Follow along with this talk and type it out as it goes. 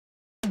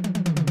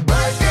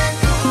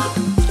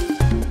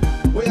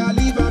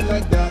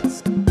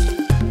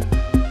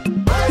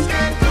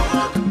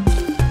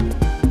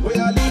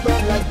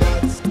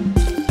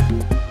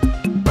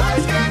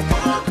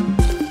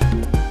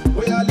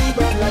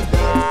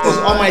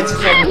Almighty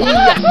family.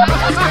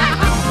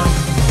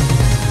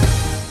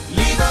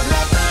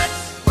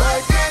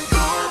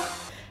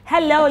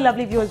 Hello,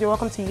 lovely viewers. You're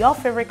welcome to your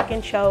favorite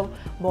cooking show,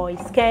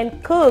 Boys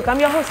Can Cook. I'm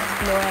your host,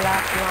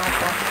 Noella.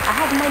 I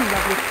have my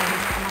lovely friend,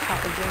 Amaka,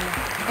 for joining us.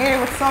 Hey,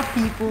 what's up,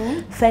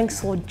 people? Thanks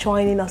for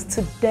joining us.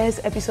 Today's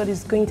episode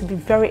is going to be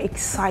very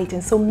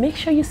exciting, so make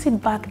sure you sit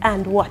back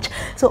and watch.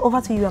 So over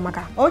to you,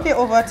 Amaka. Okay,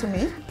 over to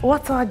me.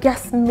 What are our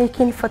guests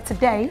making for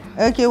today?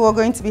 Okay, we're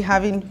going to be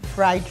having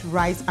fried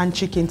rice and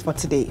chicken for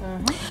today.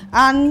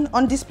 And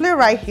on display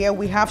right here,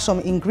 we have some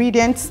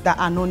ingredients that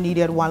are not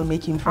needed while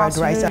making fried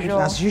rice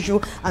as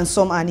usual, and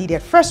some are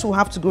needed. First, we'll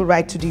have to go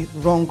right to the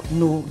wrong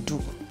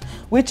no-do.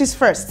 Which is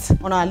first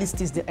on our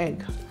list is the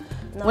egg.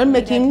 When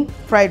making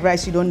fried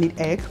rice, you don't need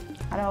egg.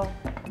 At all.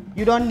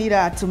 You don't need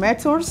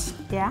tomatoes.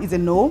 Yeah. It's a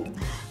no.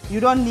 You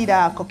don't need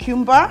a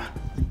cucumber.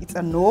 It's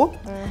a no.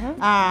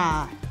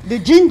 The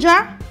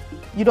ginger.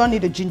 You don't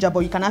need the ginger, but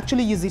you can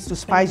actually use this to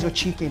spice your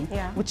chicken,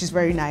 which is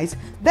very nice.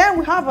 Then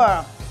we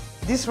have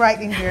this right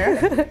in here.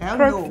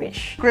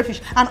 Crayfish.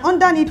 Crayfish. And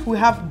underneath we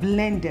have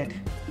blended.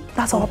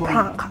 That's our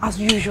prank, as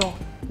usual.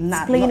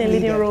 Not playing a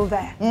leading needed. role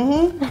there.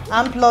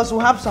 And plus we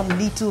have some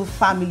little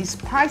family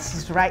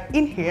spices right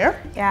in here.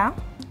 Yeah.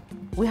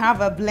 We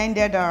have a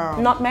blended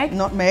nutmeg,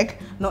 not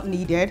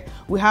needed.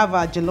 We have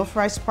a jollof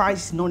rice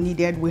spice, not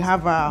needed. We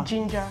have a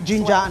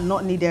ginger,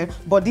 not needed.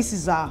 But this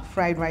is a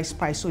fried rice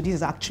spice, so this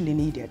is actually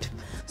needed.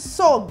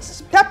 So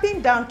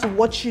stepping down to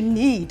what you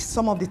need,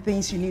 some of the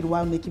things you need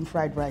while making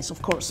fried rice.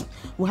 Of course,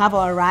 we have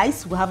our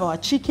rice, we have our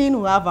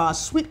chicken, we have our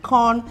sweet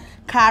corn,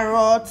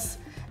 carrots,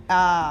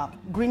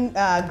 green.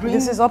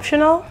 This is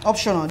optional.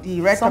 Optional.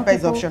 The red pepper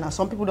is optional.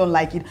 Some people don't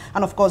like it,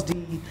 and of course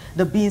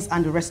the beans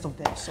and the rest of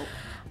them. So.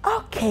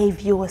 Okay,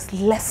 viewers,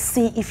 let's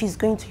see if he's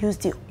going to use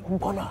the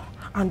ogbono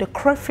and the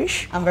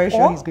crayfish. I'm very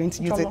sure he's going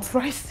to use it.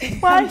 Rice.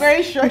 I'm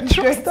very sure he's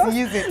going to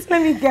use it.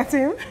 Let me get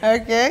him.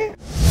 Okay.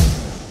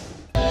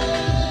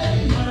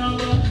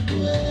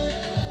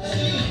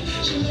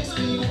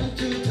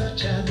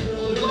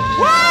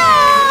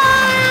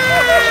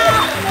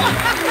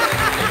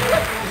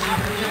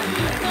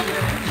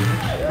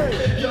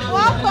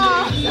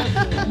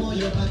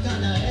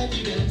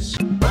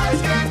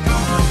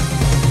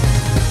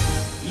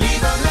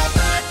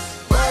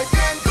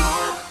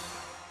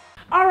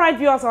 Alright,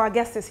 viewers, our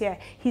guest is here.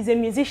 He's a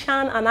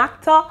musician, an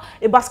actor,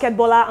 a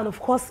basketballer, and of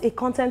course a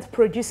content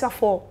producer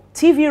for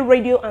TV,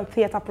 radio, and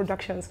theater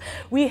productions.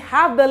 We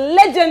have the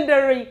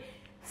legendary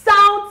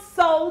Sultan.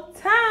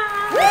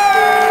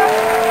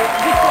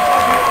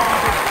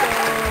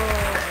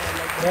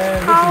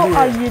 How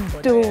are you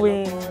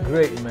doing?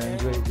 Great, man.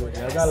 Great.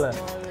 I got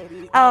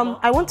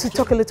I want to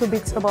talk a little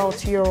bit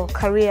about your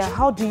career.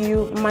 How do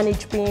you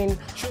manage being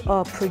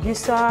a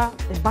producer, a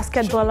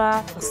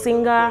basketballer, a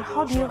singer?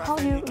 How do you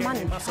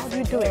manage? How do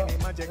you do it?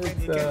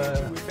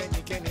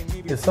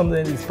 It's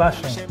something. It's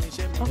passion.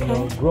 Okay. You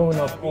know, growing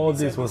up, all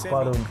this was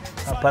part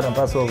and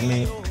parcel of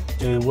me.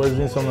 It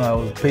wasn't something I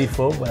was paid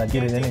for, but I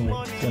did it anyway.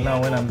 So now,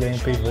 when I'm getting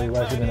paid for it,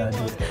 why shouldn't I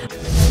do it?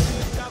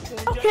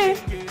 Okay.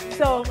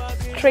 So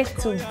straight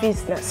to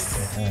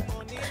business.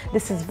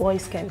 This is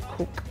Boys Can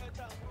Cook.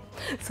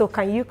 So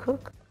can you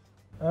cook?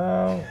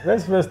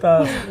 Let's first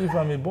ask if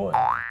I'm a boy.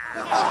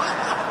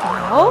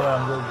 No.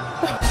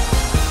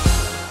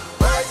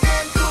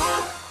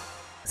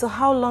 So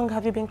how long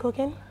have you been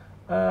cooking?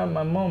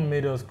 My mom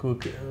made us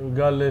cook,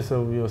 regardless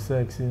of your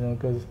sex, you know,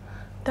 because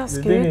the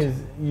thing is,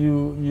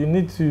 you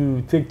need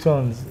to take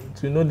turns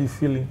to know the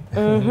feeling.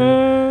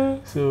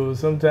 So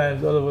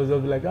sometimes all of us will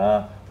be like,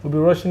 we'll be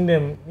rushing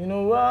them, you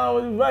know, wow,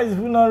 why is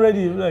food not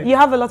ready? Like, you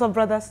have a lot of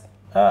brothers?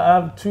 I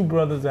have 2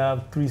 brothers, I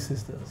have 3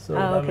 sisters. So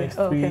that makes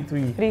three.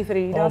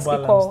 That's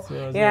equal.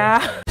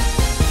 Yeah.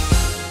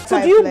 So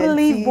do you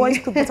believe boys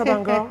cook better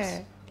than girls?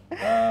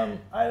 I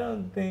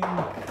don't think,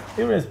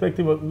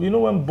 irrespective of, you know,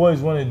 when boys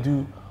want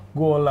to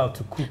go all out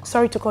to cook.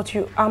 Sorry to cut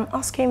you. I'm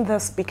asking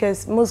this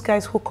because most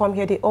guys who come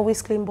here, they always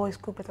claim boys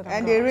cook better than girls.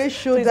 And they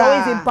ratio so it's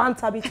always a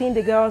banter between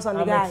the girls and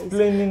the guys. I'm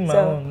explaining my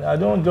own. I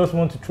don't just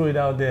want to throw it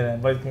out there,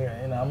 but you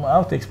know, I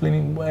have to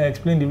explain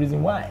the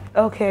reason why.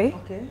 Okay.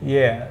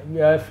 Yeah,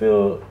 I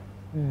feel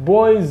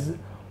boys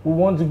who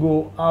want to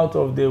go out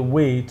of their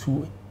way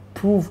to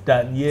prove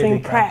that they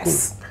can cook.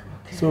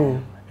 So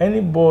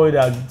any boy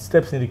that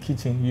steps in the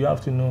kitchen, you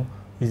have to know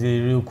is a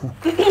real cook.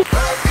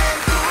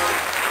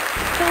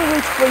 Can't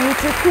wait for you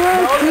to cook.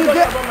 You're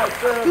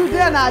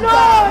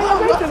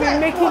going to be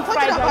making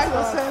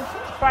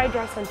fried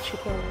rice and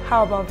chicken.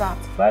 How about that?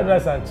 Fried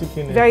rice and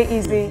chicken is very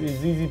easy.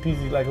 It's easy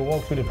peasy, like a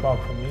walk through the park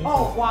for me.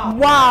 Oh, wow.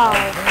 Wow.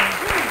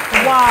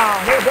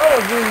 That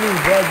was really me,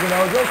 but I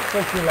was just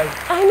talking like...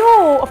 I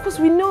know, of course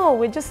we know,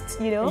 we're just,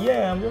 you know...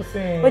 Yeah, I'm just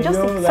saying... We're just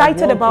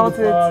excited about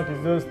it.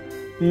 It's just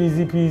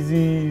easy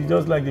peasy,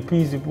 just like the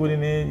peas you put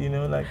in it, you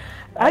know, like...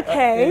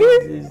 Okay.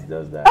 It's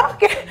just that.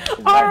 Okay.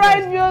 All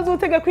right, viewers, we'll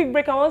take a quick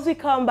break, and once we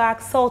come back,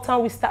 Sultan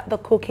will start the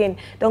cooking.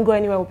 Don't go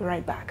anywhere, we'll be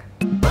right back.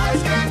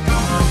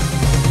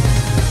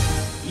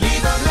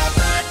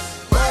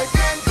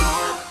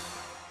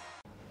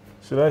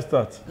 Should I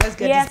start? Let's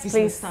get this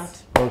business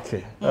started.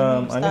 Okay.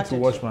 I need to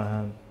wash my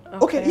hand.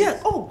 Okay, yeah.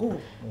 Oh, go.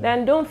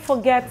 Then don't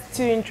forget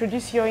to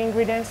introduce your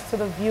ingredients to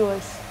the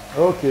viewers.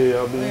 Okay,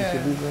 I'll be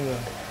introducing them.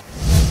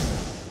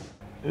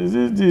 Is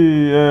it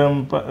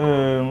the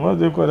what do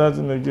they call that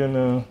thing again?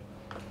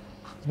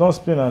 It's not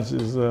spinach.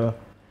 It's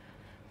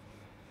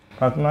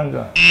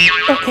patmanga.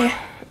 Okay,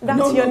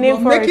 that's your name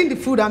for making it. the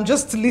food. I'm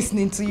just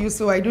listening to you,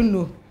 so I don't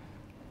know.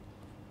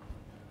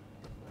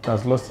 It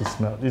has lost its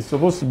smell. It's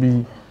supposed to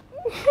be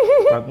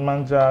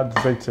patmanga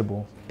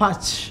vegetable.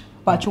 Patch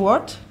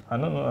what? I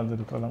don't know how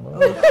they call them.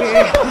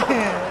 Okay.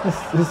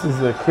 This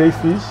is a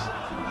crayfish.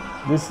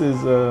 This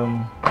is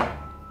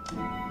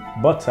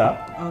butter.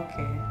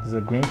 Okay. These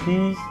are green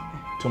peas,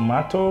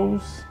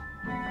 tomatoes,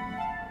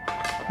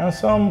 and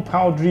some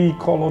powdery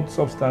colored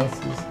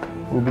substances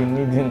we'll be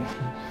needing.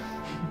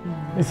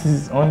 This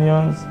is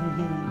onions,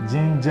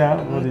 ginger,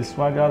 what is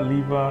swagger,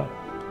 liver,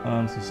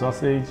 some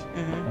sausage,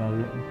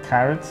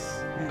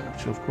 carrots,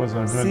 which of course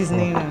are good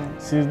for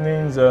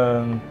seasonings,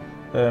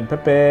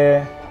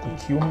 pepper,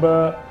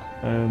 cucumber,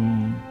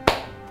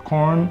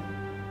 corn,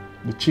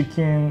 the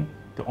chicken,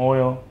 the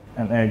oil,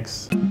 and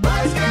eggs.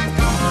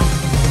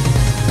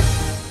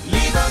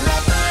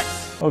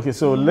 Okay,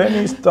 so let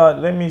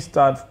me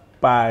start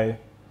by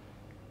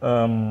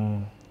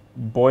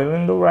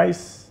boiling the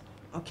rice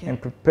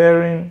and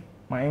preparing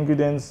my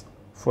ingredients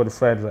for the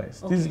fried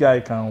rice. This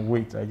guy can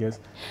wait, I guess.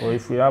 Or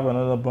if we have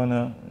another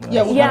burner,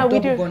 we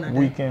do.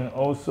 We can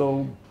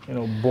also,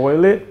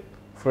 boil it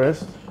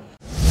first.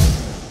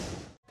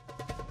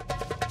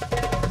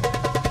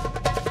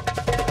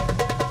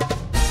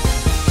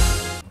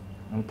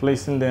 I'm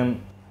placing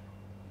them.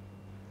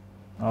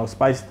 I'll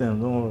spice them,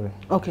 don't worry.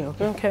 Okay.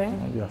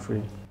 Don't be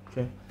afraid.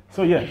 Okay.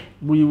 So yeah,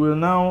 we will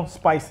now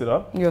spice it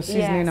up. Your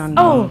seasoning and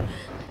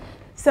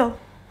so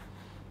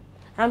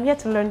I'm here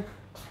to learn.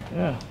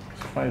 Yeah,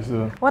 spice it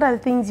up. What are the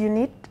things you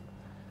need?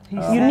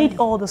 You need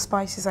all the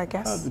spices, I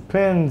guess.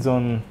 Depending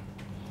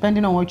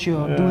on what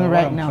you're doing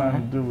right now.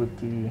 Trying to do with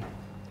the.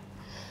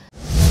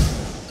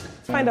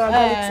 Find our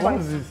garlic What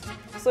spice. is this?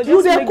 So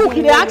You they cook,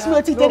 they ask me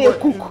what they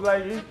cook.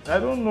 I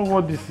don't know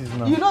what this is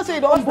now. You don't say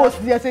don't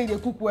boast, they say they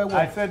cook well.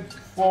 I said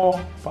 4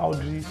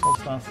 powdery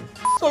substances.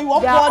 So you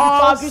want all the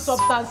powdery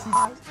substances?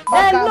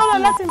 No,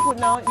 let him put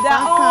now.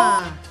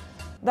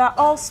 They're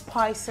all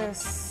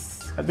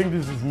spices. I think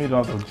this is made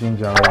out of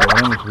ginger.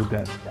 Right? Let me put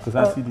that because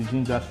I see the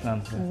ginger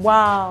strands there.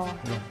 Wow.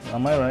 Yeah.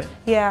 Am I right?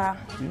 Yeah.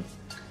 See?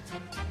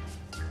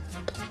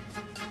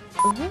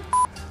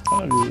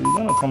 You're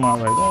gonna come out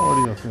right. Don't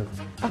worry yourself.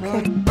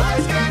 Okay.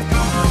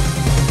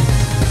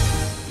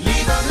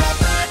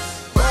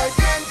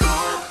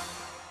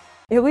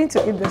 You're going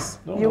to eat this.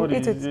 Don't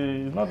eat it.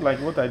 It's not like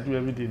what I do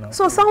every day now.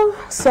 So,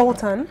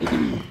 Sultan,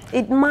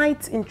 it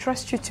might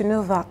interest you to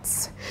know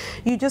that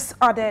you just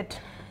added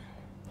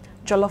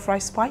jollof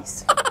rice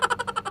spice,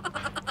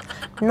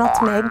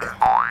 nutmeg,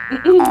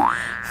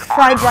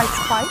 fried rice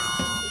spice,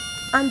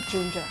 and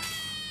ginger.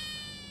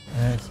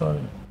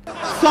 Sorry.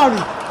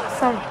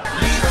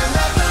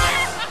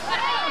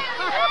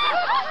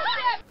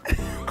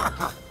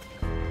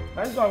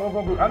 That's not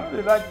what good. I know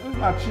they like this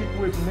is a cheap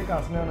way to make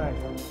them smell nice.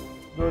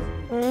 Because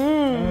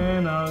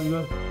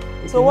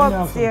so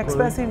what's the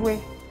expensive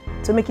way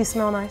to make it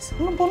smell nice?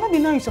 No, but maybe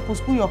now you're supposed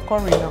to put your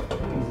curry now.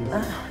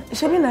 It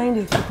should be now in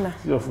the cook now.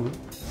 Your food.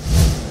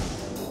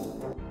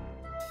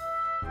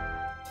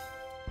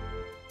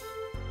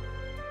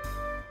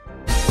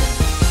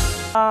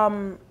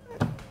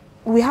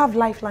 We have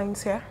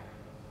lifelines here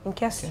in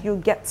case you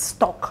get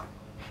stuck.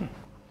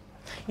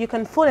 You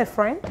can phone a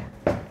friend.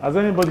 Has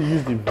anybody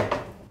used it?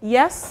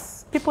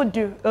 Yes, people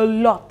do a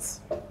lot.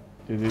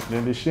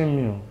 They shame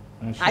me.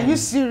 Are you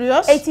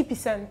serious?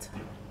 80%.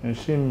 They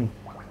shame me.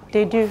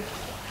 They do.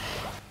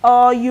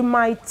 Or you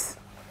might,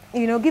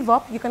 give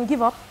up. You can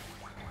give up.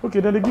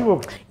 Okay, then they give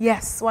up.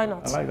 Yes, why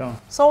not? I like that one.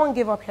 Someone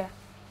give up here.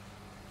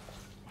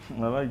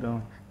 I like that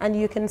one. And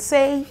you can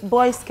say,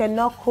 boys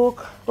cannot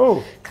cook.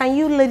 Oh. Can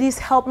you ladies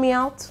help me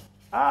out?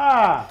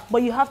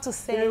 But you have to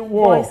say,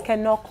 boys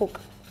cannot cook.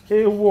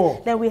 Hey,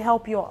 war. Then we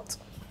help you out.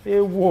 Hey,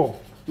 war.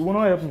 You will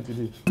not help me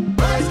today.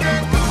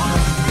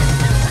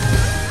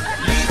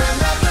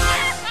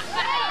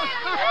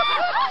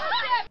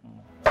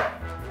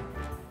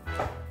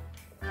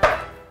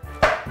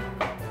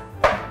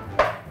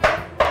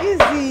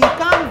 Easy,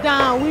 calm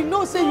down. We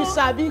know say you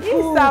sabi cook.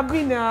 You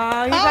sabi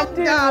now. Calm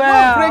down.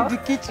 Don't break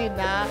the kitchen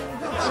now.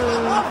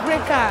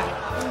 Break her.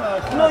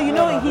 No,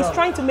 he's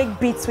trying to make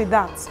beats with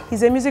that.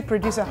 He's a music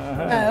producer.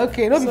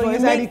 Okay, no before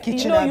inside the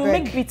kitchen. You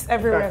make beats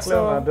everywhere.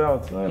 So I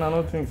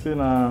don't think say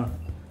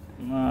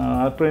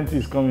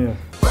apprentice come here.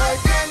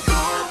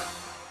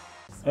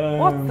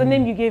 What's the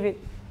name you gave it?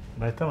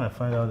 By the time I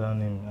find out that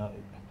name,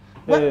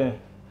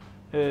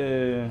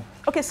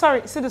 okay,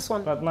 sorry. See this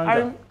one.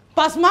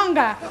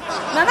 Pasmanga.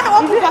 Nana, I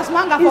want to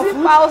pasmanga for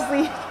food.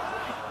 Palsy?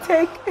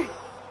 Take.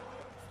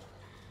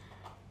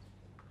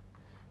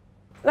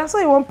 That's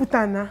what you want to put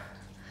on now.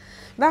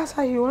 That's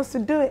how he wants to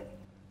do it.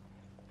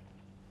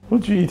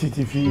 Don't you eat it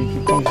if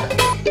you come?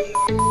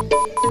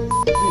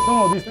 It's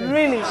some of these things.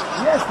 Really?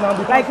 Yes, now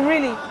because Like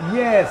really?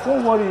 Yes,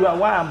 don't worry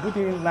why I'm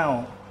putting it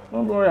now.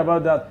 Don't worry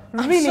about that.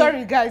 I'm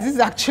sorry, guys. This is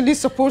actually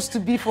supposed to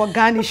be for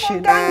garnishing.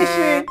 For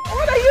garnishing.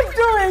 What are you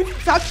doing?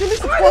 It's actually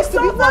supposed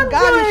to be for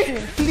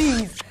garnishing.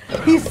 Please.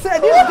 He said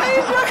this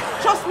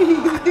guy. Trust me,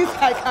 this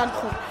guy can't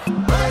cook.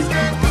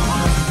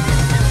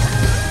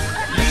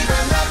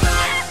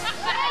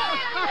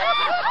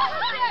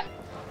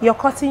 You're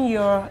cutting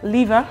your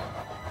liver.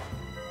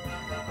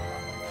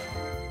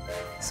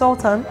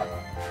 Sultan.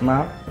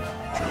 Ma?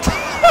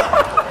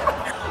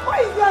 Why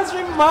is he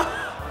answering ma?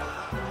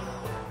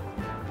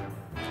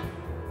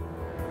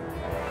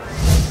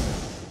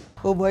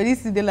 Oh boy,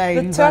 this is the like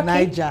The River turkey?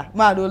 Niger.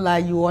 Man, don't lie,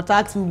 you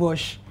water too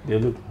much. They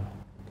look.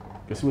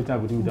 You see what I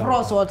could do with that?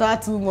 Bros, water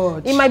too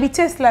much. It might be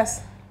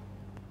tasteless.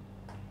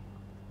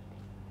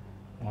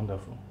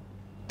 Wonderful.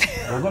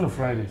 We're going to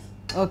fry this.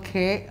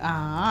 Okay.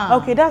 Ah.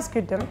 Okay, that's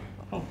good then.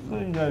 Oh, so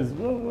you guys,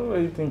 what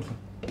are you thinking?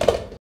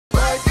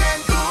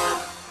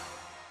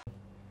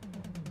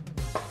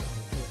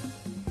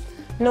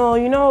 No,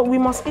 you know, we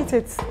must eat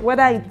it,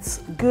 whether it's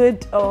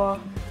good or,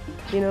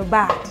 you know,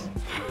 bad.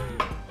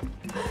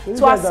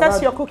 To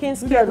assess your cooking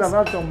skills. You guys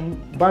have had some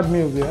bad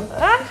meals,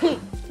 yeah?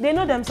 They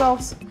know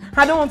themselves.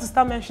 I don't want to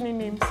start mentioning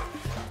names.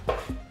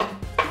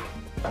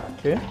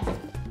 Okay.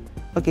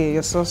 Okay,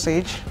 your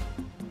sausage.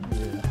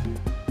 Yeah.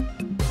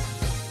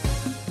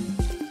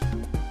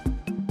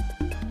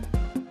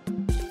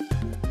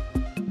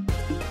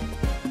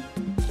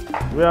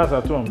 Whereas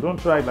at home, don't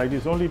try it like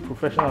this. Only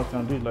professionals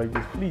can do it like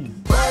this, please.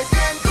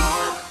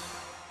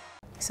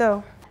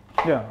 So.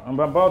 Yeah, I'm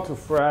about to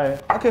fry.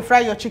 Okay,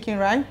 fry your chicken,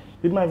 right?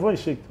 Did my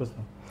voice shake just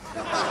now?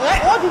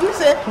 What did you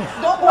say?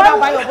 Don't bother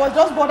about your voice,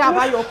 just bother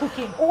about your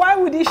cooking. Why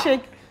would he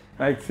shake?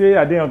 Like, say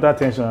I didn't have that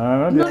tension.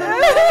 No, you're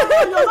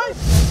not.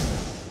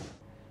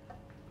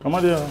 Come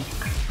on there.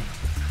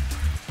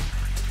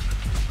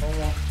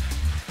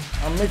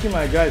 I'm making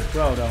my guys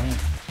proud at home.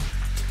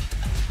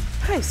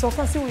 Hey,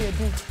 Sultan, see what you're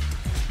doing.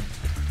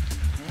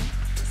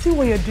 See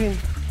what you're doing.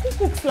 Who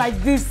cooks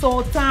like this,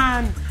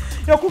 Sultan?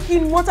 Your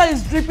cooking water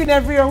is dripping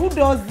everywhere. Who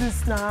does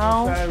this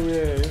now?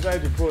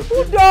 Inside the pot.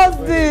 Who does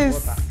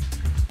this?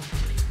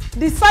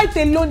 The sight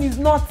alone is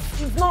not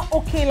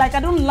okay. Like,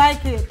 I don't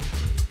like it.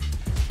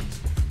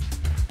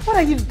 What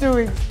are you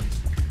doing?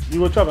 You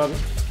go chop, Abby?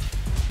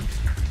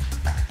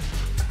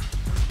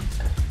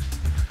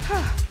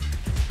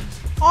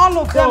 All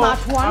of them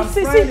at once.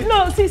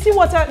 See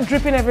water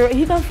dripping everywhere.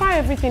 He can fry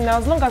everything now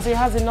as long as he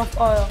has enough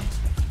oil.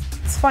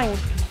 It's fine.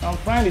 I'm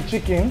frying the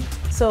chicken.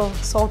 So,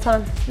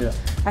 Sultan, yeah.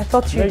 I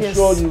thought you Make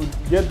sure you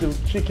get the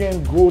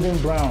chicken golden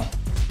brown.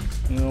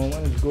 You know,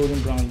 when it's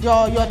golden brown.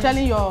 You're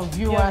telling your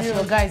viewers,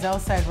 your guys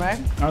outside, right?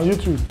 And you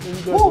too.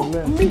 Oh,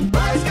 me.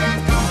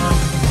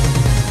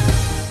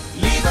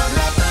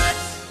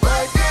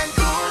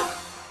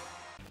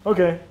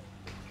 Okay.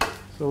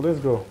 So let's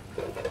go.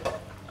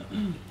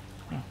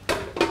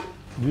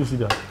 Do you see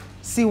that?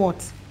 See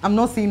what? I'm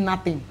not seeing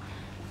nothing.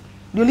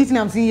 The only thing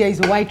I'm seeing here is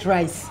white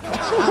rice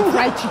and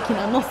fried chicken.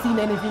 I'm not seeing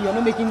anything. You're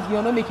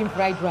not making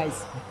fried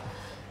rice.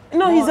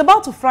 No, he's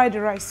about to fry the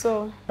rice,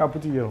 so. I'll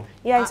put it here.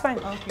 Yeah, it's fine.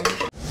 Okay.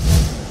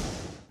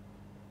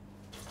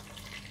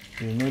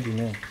 You know the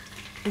name.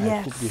 Yes.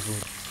 I cook this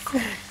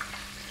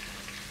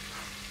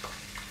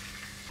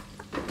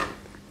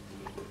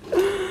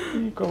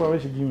food. Come on, where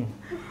she give me?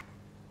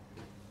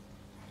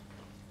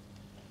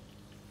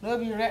 No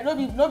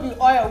be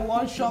oil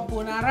one shop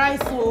on a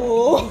rice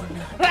oh.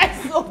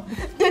 Rice oh.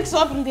 Take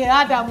something they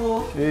add them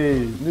oh. Hey,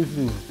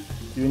 listen.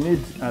 You need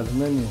as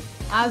many.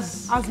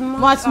 As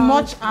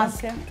much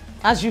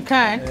as you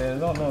can.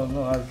 No.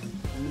 As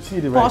you see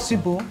the rice.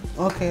 Possible.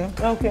 Okay.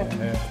 Okay.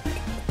 Yeah.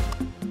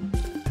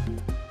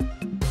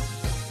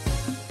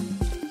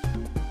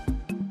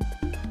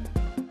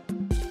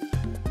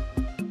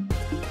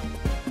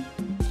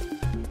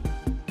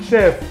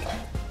 Chef.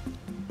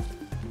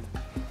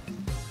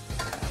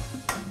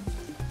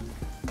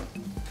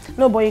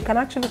 No, but you can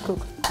actually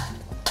cook.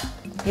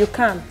 You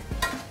can.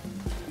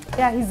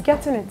 Yeah, he's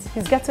getting it.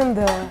 He's getting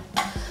the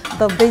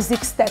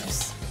basic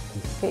steps.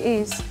 He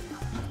is.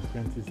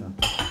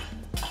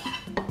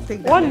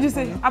 What did you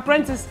say?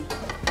 Apprentice?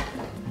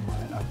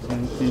 My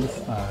apprentice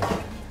are...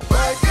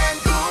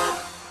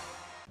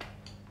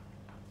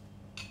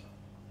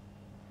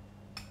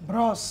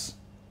 Bros.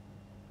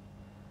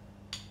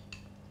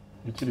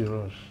 You see the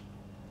rush.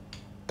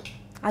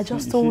 I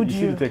just told you.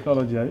 You see the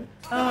technology, right?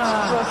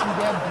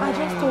 I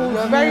just told you.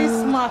 You're very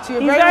smart.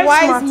 You're He's very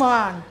wise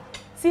smart. man.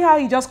 See how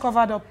he just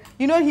covered up.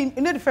 You know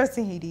the first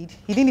thing he did?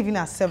 He didn't even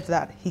accept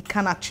that he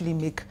can actually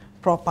make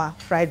proper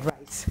fried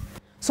rice.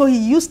 So he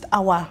used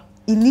our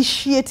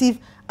initiative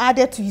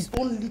added to his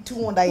own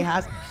little one that he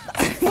has.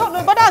 No,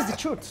 but that's the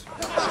truth.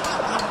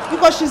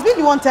 Because she's been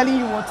the one telling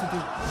you what to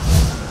do.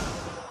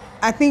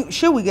 I think,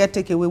 should we get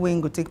takeaway when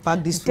you go take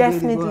back this food?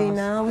 Definitely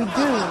now, we do.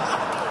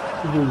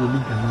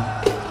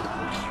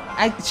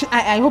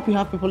 I hope you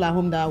have people at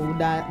home that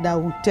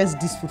will test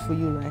this food for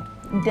you, right?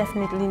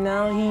 Definitely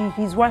now.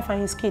 His wife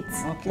and his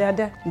kids, okay. They're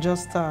there.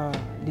 Just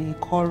the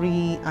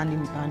curry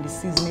and the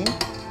seasoning.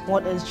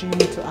 What else do you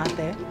need to add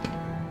there?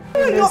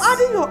 You're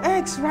adding your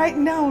eggs right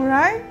now,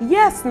 right?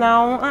 Yes,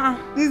 now.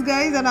 This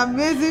guy is an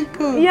amazing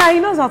cook. Yeah, he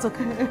knows how to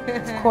cook.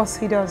 Of course,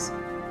 he does.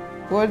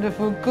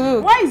 Wonderful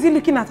cook. Why is he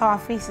looking at our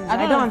faces? I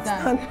don't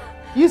understand.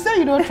 You say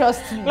you don't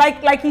trust me.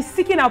 like he's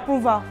seeking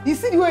approval. You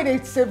see the way they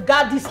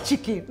safeguard this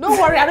chicken. Don't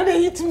worry, I don't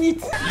eat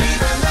meat.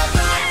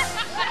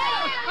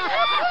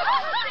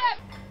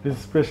 This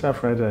special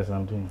fried rice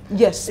I'm doing.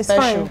 Yes, it's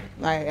special.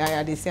 Fine.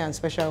 I did say a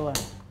special one.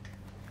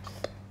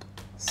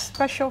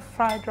 Special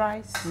fried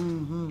rice.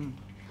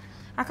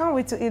 I can't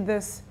wait to eat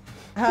this.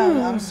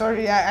 I'm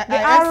sorry, the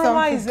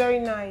aroma is very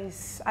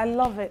nice. I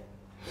love it.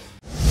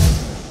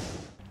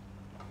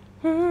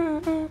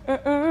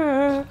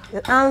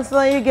 The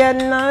answer you get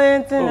now.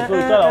 Oh, so you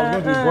thought I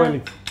was going to boil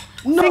it?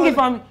 No. Sing it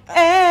for me.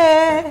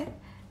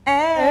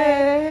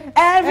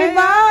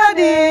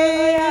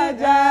 Everybody,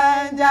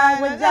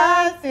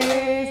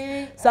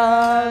 justice,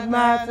 solve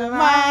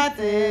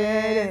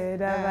mathematics.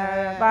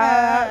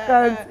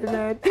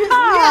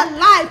 Yeah,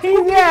 live.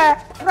 Yeah.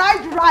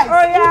 Fried rice.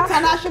 Oh, yeah.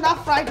 International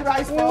fried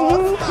rice for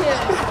us.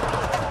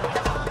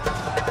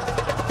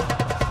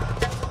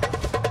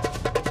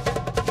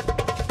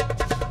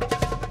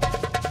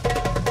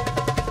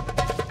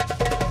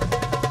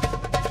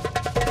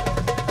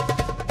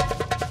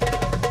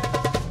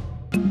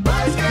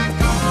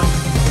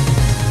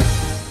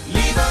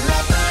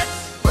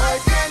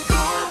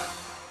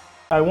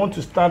 I want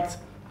to start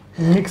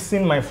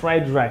mixing my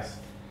fried rice.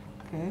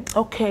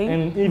 Okay.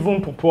 In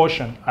even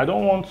proportion. I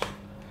don't want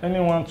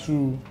anyone to,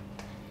 you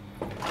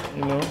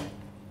know.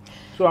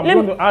 So I'm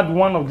going to add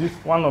one of this,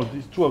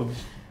 two of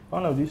this,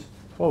 one of this,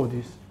 four of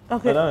this.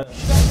 Okay.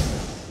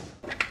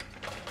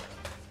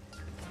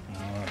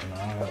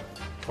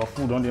 For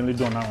food, don't only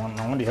do that one.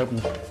 I want to help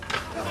me.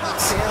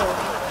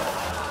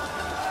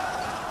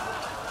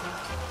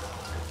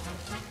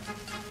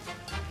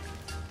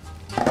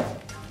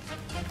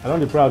 I don't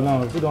be proud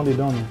now. Food don't be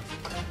done.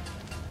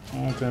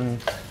 Okay.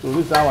 So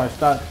this is how I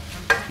start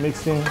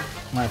mixing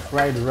my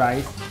fried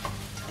rice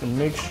to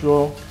make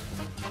sure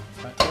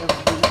that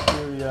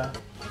every area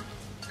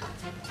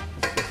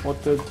is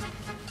supported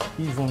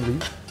evenly.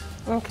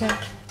 Okay.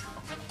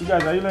 You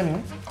guys, are you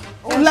learning?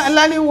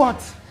 Learning what?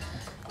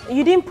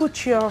 You didn't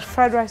put your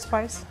fried rice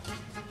spice?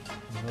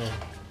 No.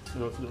 The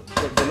low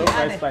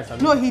fried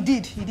spice. No, he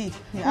did. He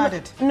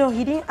added. No,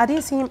 he didn't. I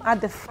didn't see him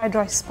add the fried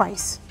rice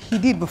spice. He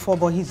did before,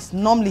 but he's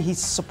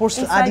supposed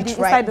to add it inside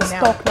right the now.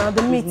 stock now,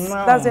 the meat.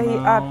 That's where he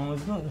add.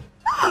 It's not.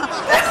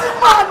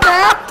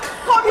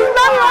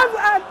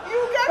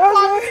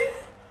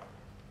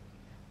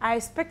 I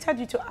expected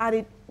you to add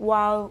it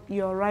while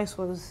your rice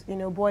was,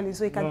 boiling,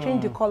 so you can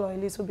change the color a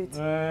little bit.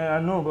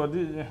 I know, but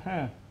this,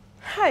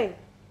 Hey.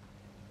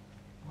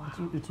 Wow.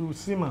 It will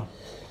simmer.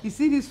 You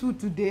see this food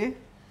today?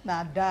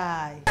 Now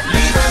die.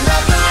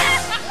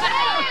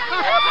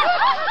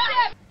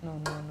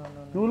 No.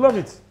 You will love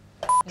it.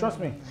 Trust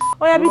me.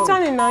 Oh, yeah, be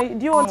turning now.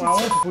 Do you want it? I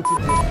want to put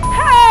it there.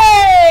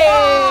 Hey!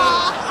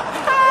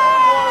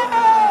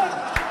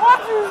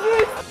 What is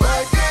this?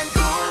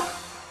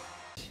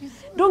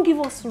 Don't give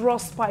us raw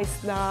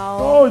spice now.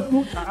 Oh,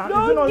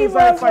 don't give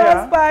us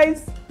raw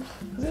spice.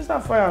 This is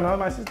not fire now,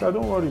 my sister.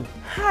 Don't worry.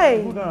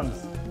 Hey. Good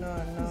hands.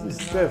 No. This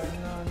is safe.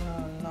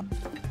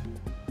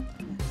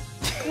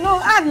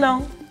 No, add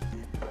now.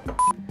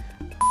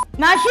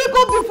 Now she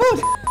cook the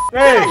food.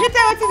 Hey. Now she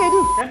tell what they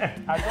do.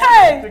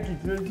 Hey.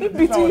 Keep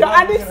it to your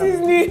added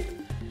seasoning.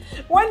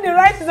 When the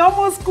rice is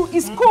almost cooked,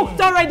 it's cooked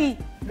already.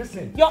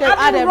 Listen. You're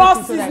adding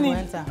raw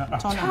seasoning.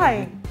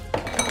 Hi.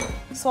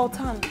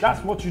 Sultan.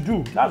 That's what you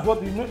do. That's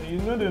what you know.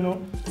 They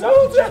know.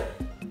 Sultan,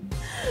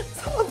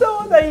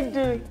 what are you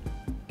doing?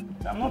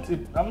 I'm not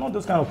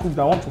those kind of cook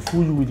that want to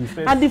fool you with the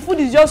face. And the food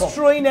is just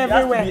throwing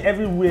everywhere. It has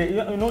to be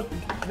everywhere. You know,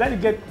 let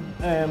it get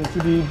to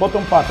the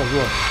bottom part as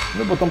well.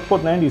 The bottom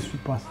part now in the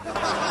sweet pass.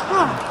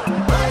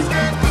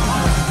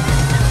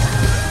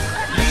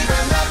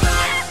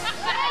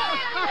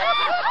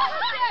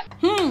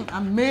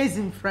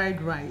 Amazing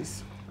fried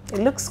rice. It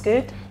looks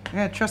good.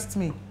 Yeah, trust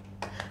me.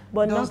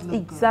 But not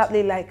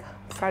exactly like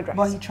fried rice.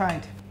 But he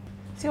tried.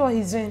 See what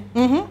he's doing?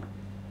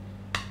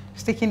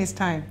 He's taking his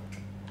time.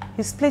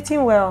 He's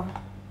plating well.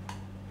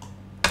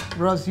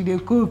 Ross, you dey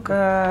cook.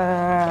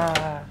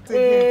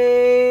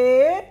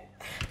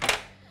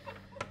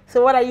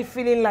 So what are you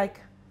feeling like?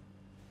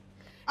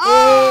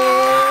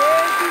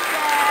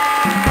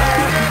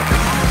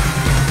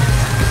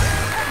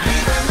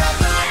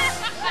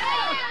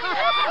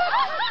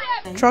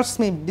 Trust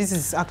me, this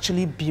is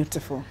actually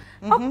beautiful.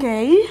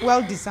 Okay.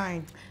 Well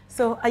designed.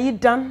 So are you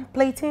done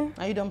plating?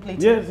 Are you done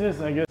plating?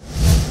 Yes, I guess.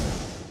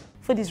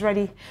 Food is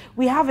ready.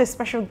 We have a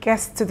special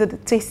guest to do the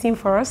tasting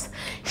for us.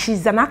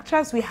 She's an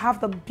actress. We have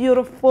the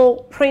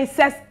beautiful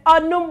Princess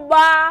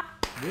Onumba.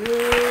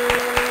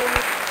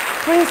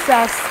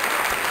 Princess.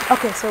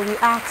 Okay, so we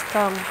asked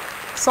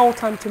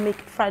Sultan to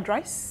make fried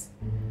rice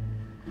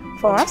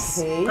for us.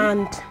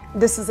 And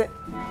this is it.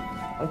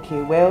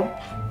 Okay, well,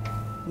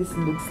 this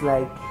looks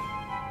like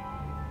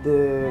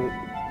the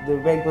the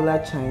regular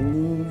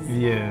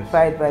Chinese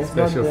fried rice,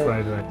 special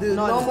fried rice. The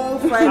normal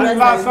fried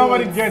rice.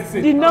 Somebody gets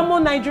it. The normal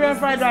Nigerian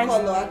fried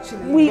rice.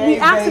 We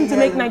asked him to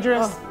make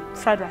Nigerian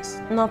fried rice,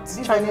 not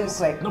Chinese.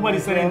 Like nobody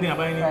said anything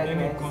about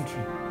any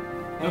country.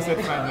 Just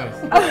said fried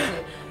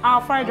rice.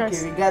 Our fried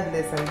rice.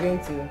 Regardless, I'm going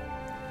to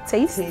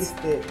taste it.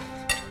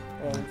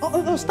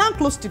 Stand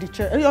close to the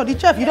chair. The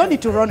chef, you don't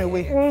need to run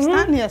away.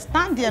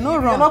 Stand here, no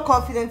run. You're not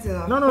confident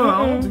enough. No,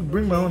 I want to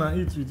bring my own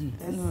and eat with you.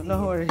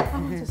 No worry. I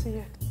want to see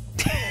it.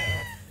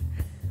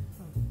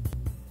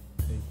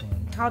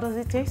 How does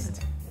it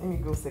taste? Let me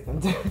go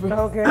second.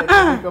 Okay.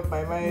 Make up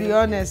my mind. Be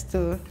honest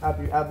too.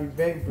 I'll be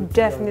very good.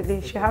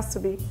 Definitely, she has to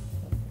be.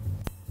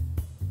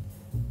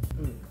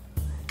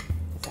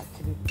 It's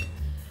actually.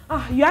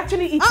 You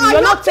actually eating.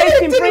 You're not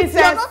tasting,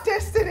 princess. You're not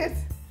tasting it.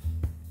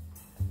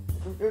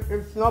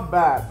 It's not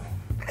bad.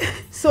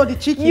 So the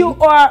chicken. You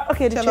are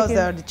okay. The tell chicken.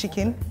 us the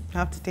chicken. You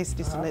have to taste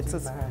this to let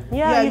us.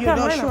 Yeah, you you're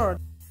can, not sure.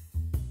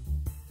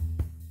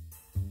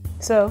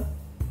 So.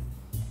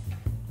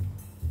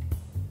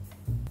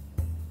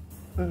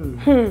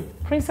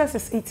 Princess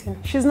is eating.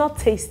 She's not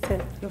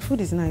tasting. Your food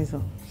is nice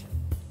though.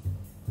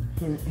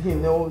 He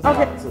knows how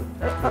to.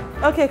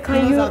 Okay,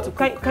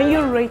 can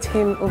you rate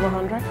him over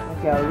 100?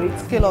 Okay, I'll rate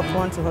scale of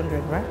 1 to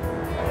 100, right?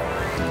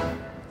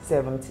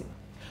 70.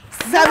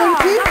 70? That's an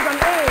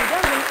A.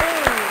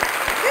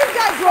 This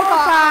guy broke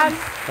our hands.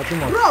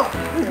 Bro,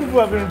 these people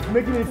have been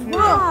making it feel.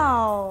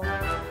 Wow.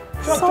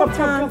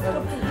 Sultan.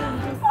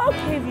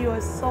 Okay,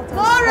 viewers, Sultan.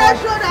 More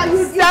ratio that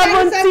you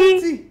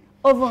 70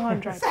 over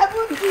 100.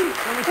 70.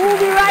 We'll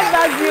be right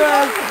back,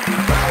 viewers.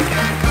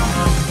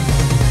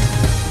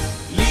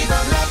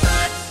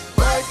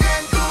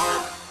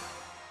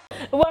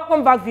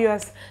 Welcome back,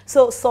 viewers.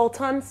 So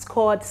Sultan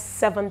scored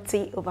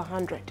 70 over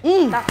 100.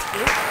 That's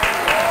good.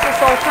 So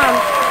Sultan,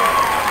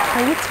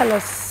 can you tell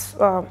us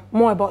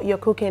more about your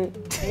cooking?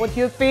 What do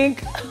you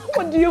think?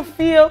 What do you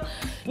feel?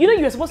 You know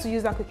you were supposed to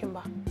use that cooking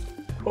bar.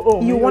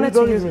 You wanted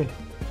to use it.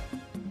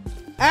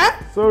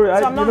 Sorry,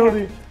 so you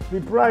know the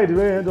pride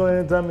when you don't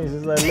enter me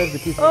since I left the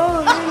kitchen.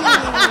 Oh,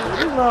 really?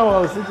 This is how I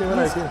was sitting when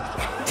I came.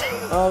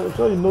 I'm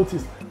sure you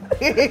noticed.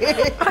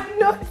 I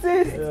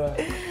noticed. Yeah.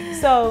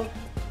 So,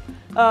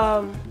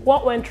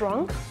 what went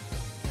wrong?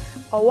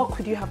 Or what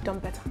could you have done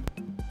better?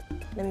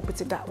 Let me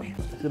put it that way.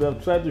 Should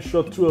have tried to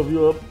shut 2 of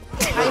you up.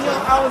 I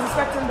know, I was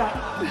expecting that.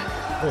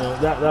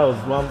 That was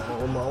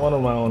one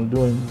of my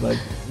undoings. Like,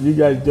 you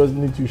guys just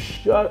need to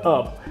shut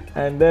up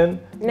and then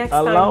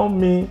allow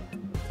me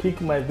pick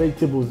my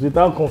vegetables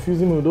without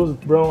confusing me with those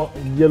brown,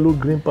 yellow,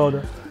 green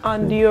powder.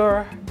 And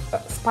your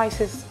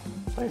spices.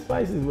 My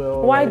spices were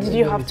all Why did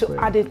you have to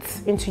add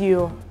it into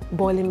your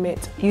boiling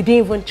meat? You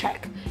didn't even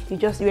check. You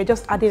were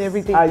just adding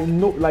everything. I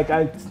know, like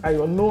I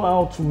know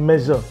how to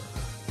measure.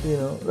 You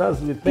know,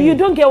 that's the thing. You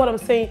don't get what I'm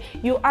saying.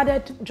 You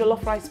added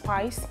jollof rice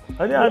spice.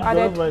 I didn't add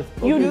jollof rice.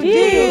 Okay. You did.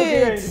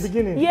 Yeah, in the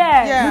beginning.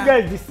 Yeah. You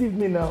guys deceived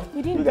me now.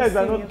 We didn't you guys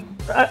are not.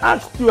 I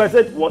asked you. I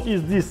said, "What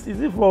is this? Is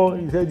it for?"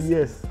 He said,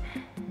 "Yes."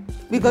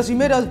 Because you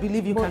made us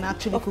believe you can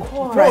actually cook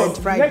fried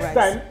rice. Next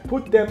time,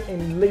 put them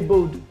in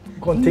labeled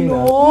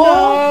containers.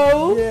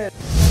 No. Yeah.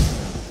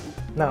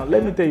 Now,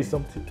 let me tell you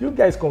something. You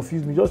guys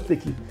confused me. Just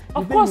take it.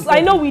 Of course, I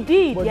know we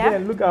did. But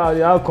then look at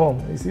the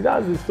outcome. You see,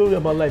 that's the story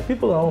about life.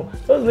 People at home,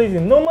 just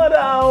listen. No matter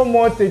how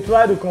much they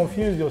try to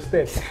confuse your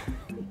steps,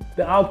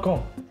 the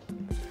outcome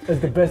is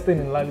the best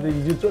thing in life.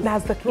 You just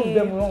that's the key. Prove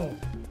them wrong.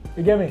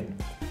 You get me?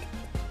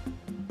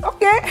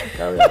 Okay.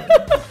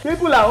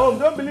 People at home,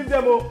 don't believe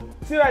them. Oh,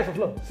 see rice on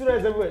floor. See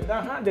rice everywhere.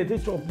 Now, how they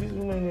chop this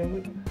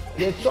woman?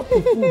 They chop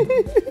the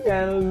food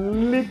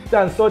and licked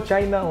and saw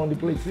China on the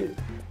plate. See?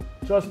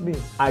 Trust me,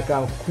 I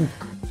can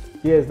cook.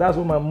 Yes, that's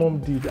what my mom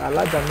did. I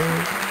like that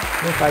name.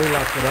 No carry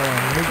last for that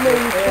one.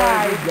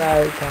 Every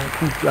guy can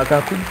cook. I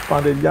can cook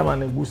pounded yam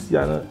and egusi.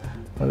 And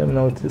let me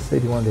know what to say.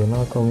 The one they're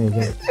not coming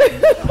again.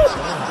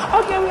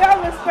 Okay, we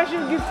have a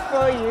special gift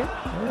for you.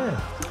 Yeah.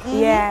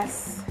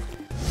 Yes.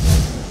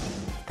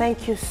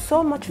 Thank you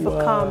so much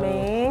for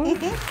coming.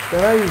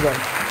 Can I use that?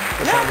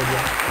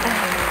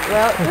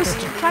 Well, just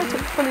try to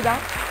pull it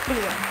out. Pull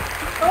it out.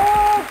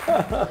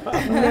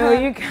 Oh. No,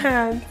 you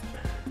can't.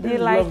 Do you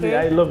like it?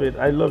 I love it.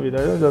 I love it. I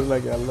don't just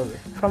like it. I love it.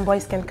 From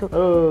Boys Can Cook.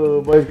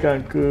 Oh, Boys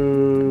Can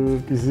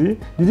Cook. You see?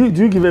 Did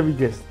you give every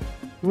guest?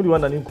 Even the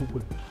one that didn't cook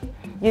with?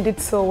 You did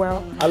so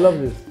well. I love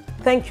this.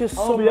 Thank you so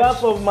much. On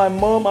behalf of my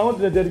mom, I want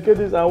to dedicate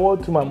this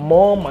award to my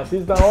mom, my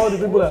sister, all the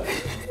people that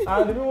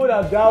and the people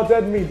that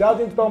doubted me,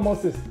 doubting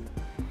Thomases,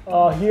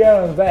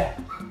 here and there.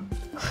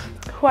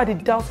 Who are the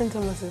doubting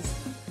Thomases?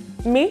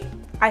 Me?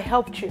 I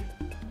helped you.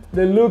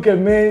 They look at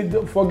me,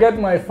 forget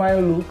my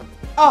fine look,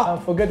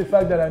 and forget the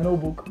fact that I know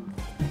book.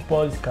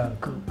 Boys Can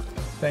Cook.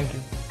 Thank you.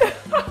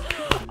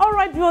 All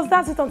right, viewers,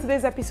 that's it on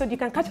today's episode. You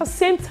can catch us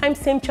same time,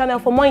 same channel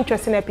for more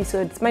interesting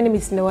episodes. My name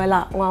is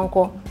Noella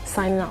Nwanko,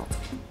 signing out.